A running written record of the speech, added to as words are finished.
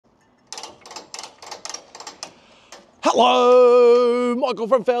Hello, Michael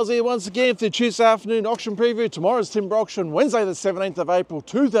from Fowles here once again for the Tuesday afternoon auction preview. Tomorrow's timber auction, Wednesday the 17th of April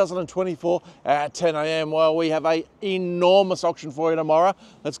 2024 at 10 a.m. Well, we have an enormous auction for you tomorrow.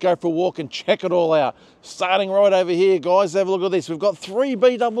 Let's go for a walk and check it all out. Starting right over here, guys, have a look at this. We've got 3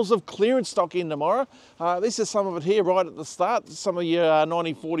 B doubles of clearance stock in tomorrow. This is some of it here right at the start. Some of your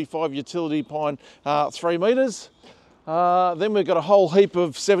 9045 utility pine 3 metres. Then we've got a whole heap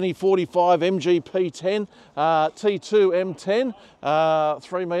of 7045 MGP10, T2 M10,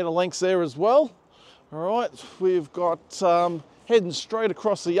 3 metre lengths there as well. All right, we've got heading straight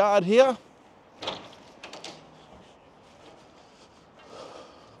across the yard here.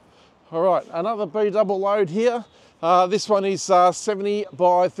 All right, another B double load here. This one is 70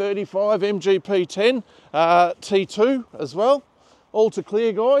 by 35 MGP10, T2 as well. All to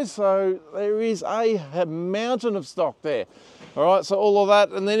clear, guys, so there is a mountain of stock there. All right, so all of that,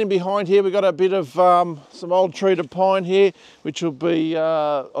 and then in behind here we've got a bit of some old treated pine here, which will be,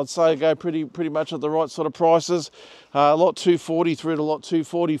 I'd say, go pretty much at the right sort of prices. Lot 240 through to lot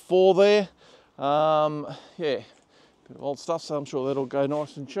 244 there. Yeah, bit of old stuff, so I'm sure that'll go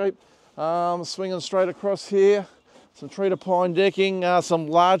nice and cheap. Swinging straight across here, some treated pine decking, some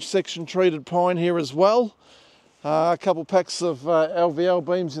large section treated pine here as well. A couple packs of LVL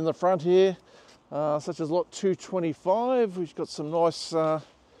beams in the front here, such as lot 225. We've got some nice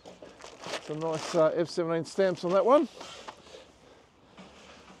F17 stamps on that one.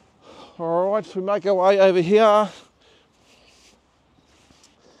 All right, we make our way over here.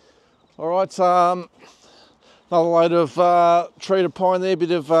 All right, another load of treated pine there, a bit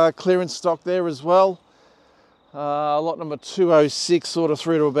of clearance stock there as well. Lot number 206, sort of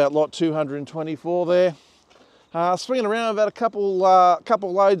through to about lot 224 there. Swinging around, about a couple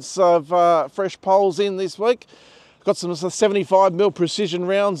loads of fresh poles in this week. Got some 75mm precision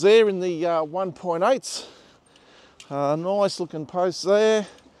rounds there in the 1.8s. Nice looking posts there.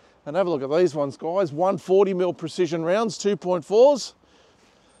 And have a look at these ones, guys. 140mm precision rounds, 2.4s.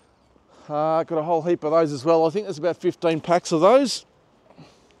 Got a whole heap of those as well. I think there's about 15 packs of those.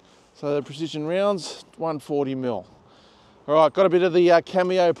 So the precision rounds, 140mm. All right, got a bit of the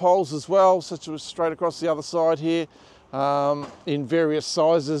cameo poles as well, such as straight across the other side here, in various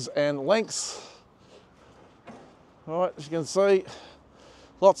sizes and lengths. All right, as you can see,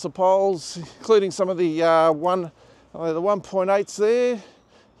 lots of poles, including some of the 1.8s there.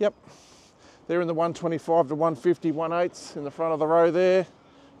 Yep, they're in the 125 to 150 1/8s in the front of the row there.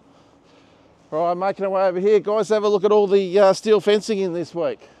 All right, making our way over here, guys. Have a look at all the steel fencing in this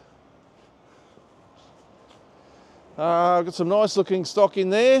week. Got some nice looking stock in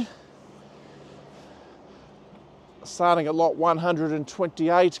there. Starting at lot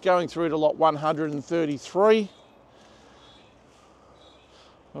 128, going through to lot 133.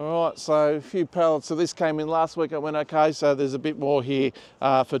 All right, so a few pallets. So this came in last week, it went okay, so there's a bit more here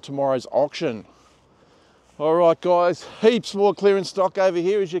for tomorrow's auction. All right, guys, heaps more clearance stock over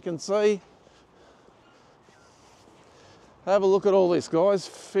here, as you can see. Have a look at all this, guys.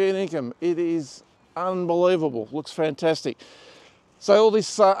 Fair income. It is unbelievable, looks fantastic. So all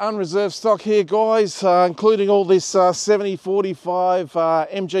this unreserved stock here, guys, including all this 7045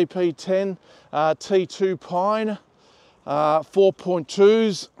 MGP10 T2 pine,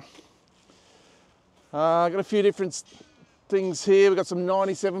 4.2s. Got a few different things here. We've got some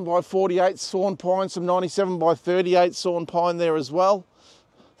 97 by 48 sawn pine, some 97 by 38 sawn pine there as well.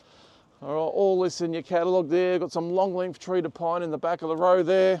 All this in your catalogue there. Got some long length treated pine in the back of the row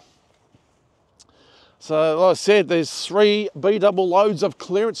there. So, like I said, there's 3 B double loads of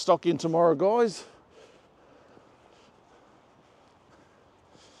clearance stock in tomorrow, guys.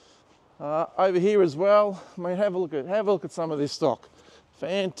 Over here as well, I mean, have a look at some of this stock.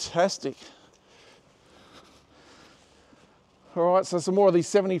 Fantastic. All right, so some more of these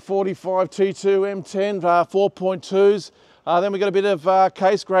 7045 T2 M10 4.2s. Then we got a bit of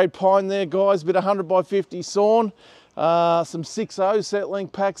case grade pine there, guys. A bit of 100 by 50 sawn. Some 6.0 set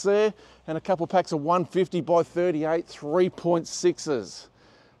length packs there, and a couple of packs of 150 by 38 3.6s.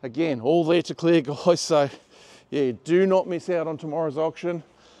 Again, all there to clear, guys, so yeah, do not miss out on tomorrow's auction.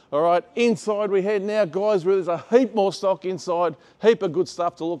 All right, inside we head now, guys, where there's a heap more stock inside, heap of good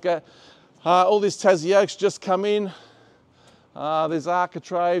stuff to look at. All this Tassie oaks just come in. There's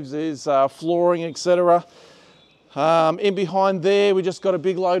architraves, there's flooring, etc. In behind there, we just got a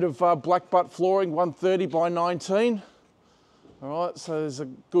big load of black butt flooring, 130 by 19. All right, so there's a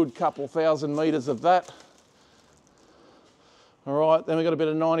good couple thousand metres of that. All right, then we've got a bit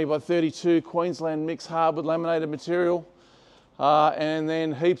of 90 by 32 Queensland mixed hardwood laminated material. And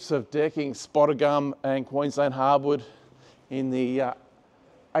then heaps of decking, spotted gum and Queensland hardwood in the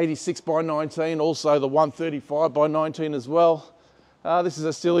 86 by 19, also the 135 by 19 as well. This is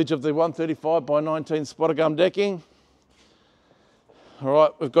a stillage of the 135 by 19 spotter gum decking. All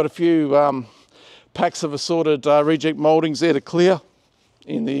right, we've got a few packs of assorted reject mouldings there to clear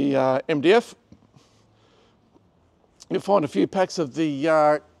in the MDF. You'll find a few packs of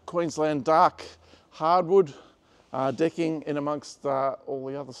the Queensland dark hardwood decking in amongst all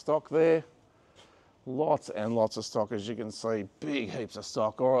the other stock there. Lots and lots of stock, as you can see, big heaps of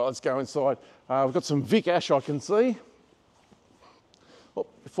stock. All right, let's go inside. We've got some Vic Ash I can see. Oh,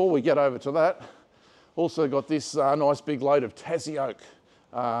 before we get over to that, also got this nice big load of Tassie Oak,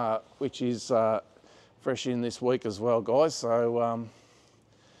 which is fresh in this week as well, guys. So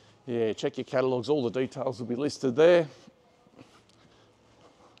yeah, check your catalogues, all the details will be listed there.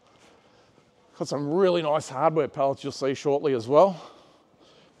 Got some really nice hardware pallets you'll see shortly as well.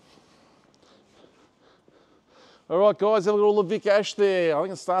 All right, guys, have a look at all the Vic Ash there. I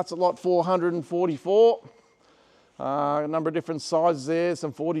think it starts at lot 444. A number of different sizes there,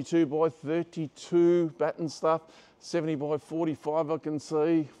 some 42 by 32 batten stuff, 70 by 45 I can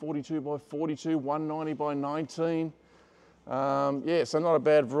see, 42 by 42, 190 by 19. Yeah, so not a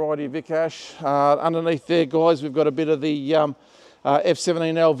bad variety of Vic Ash. Underneath there, guys, we've got a bit of the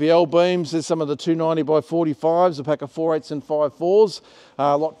F17 LVL beams. There's some of the 290 by 45s, a pack of 4/8s and 5/4s,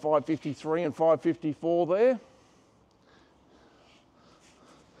 lot 553 and 554 there.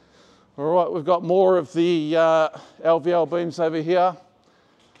 All right, we've got more of the LVL beams over here.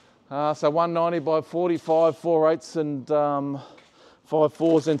 So 190 by 45, 4/8s and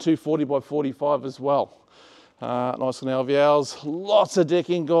 5/4s and 240 by 45 as well. Nice and LVLs. Lots of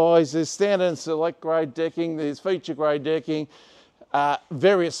decking, guys. There's standard and select grade decking. There's feature grade decking.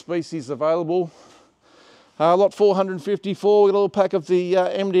 Various species available. Lot 454, we've got a little pack of the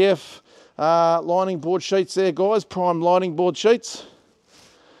MDF lining board sheets there, guys. Prime lining board sheets.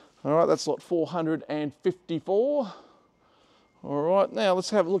 All right, that's lot 454. All right, now let's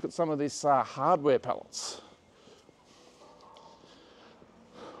have a look at some of this hardware pallets.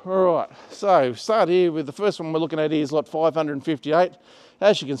 All right, so start here with the first one we're looking at here is lot 558.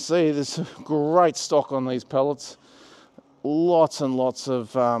 As you can see, there's great stock on these pallets. Lots and lots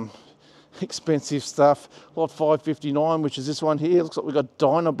of expensive stuff. Lot 559, which is this one here. Looks like we've got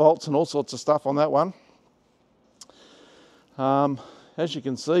Dynabolts and all sorts of stuff on that one. As you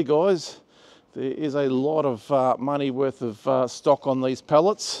can see, guys, there is a lot of money worth of stock on these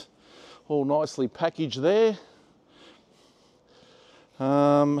pallets, all nicely packaged there.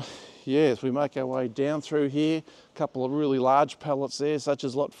 Yeah, as we make our way down through here, a couple of really large pallets there, such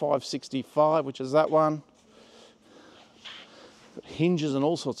as lot 565, which is that one. Got hinges and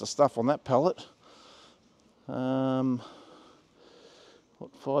all sorts of stuff on that pallet. Lot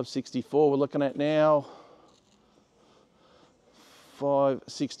 564 we're looking at now.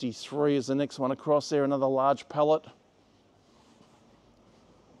 563 is the next one across there, another large pallet.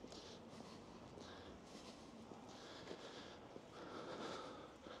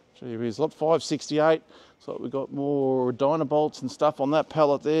 Here's lot 568. So we've got more Dynabolts and stuff on that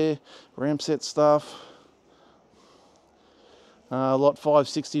pallet there, Ramset stuff. Lot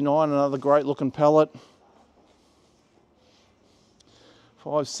 569, another great looking pallet.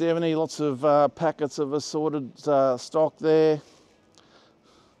 570, lots of packets of assorted stock there.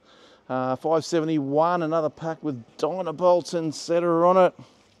 571, another pack with Dynabolts and etc. on it.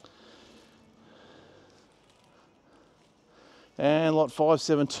 And lot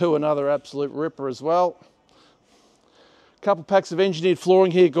 572, another absolute ripper as well. Couple packs of engineered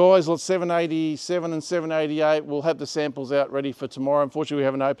flooring here, guys. Lot 787 and 788. We'll have the samples out ready for tomorrow. Unfortunately, we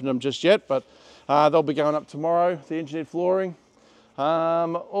haven't opened them just yet, but they'll be going up tomorrow, the engineered flooring.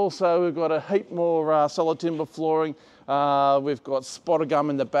 Also, we've got a heap more solid timber flooring. We've got spotter gum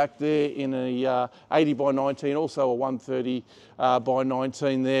in the back there in a 80 by 19, also a 130 by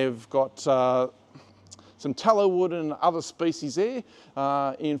 19 there. We've got some tallow wood and other species there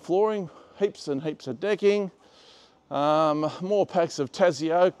in flooring, heaps and heaps of decking. More packs of Tassie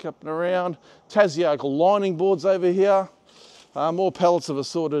Oak up and around. Tassie Oak lining boards over here. More pallets of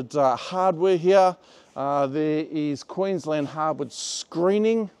assorted hardware here. There is Queensland hardwood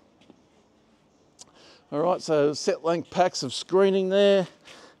screening. All right, so set length packs of screening there.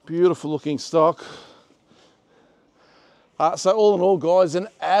 Beautiful looking stock. So all in all, guys, an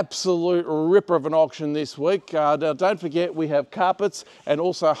absolute ripper of an auction this week. Now, don't forget, we have carpets and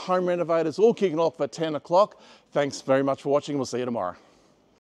also home renovators all kicking off at 10 o'clock. Thanks very much for watching. We'll see you tomorrow.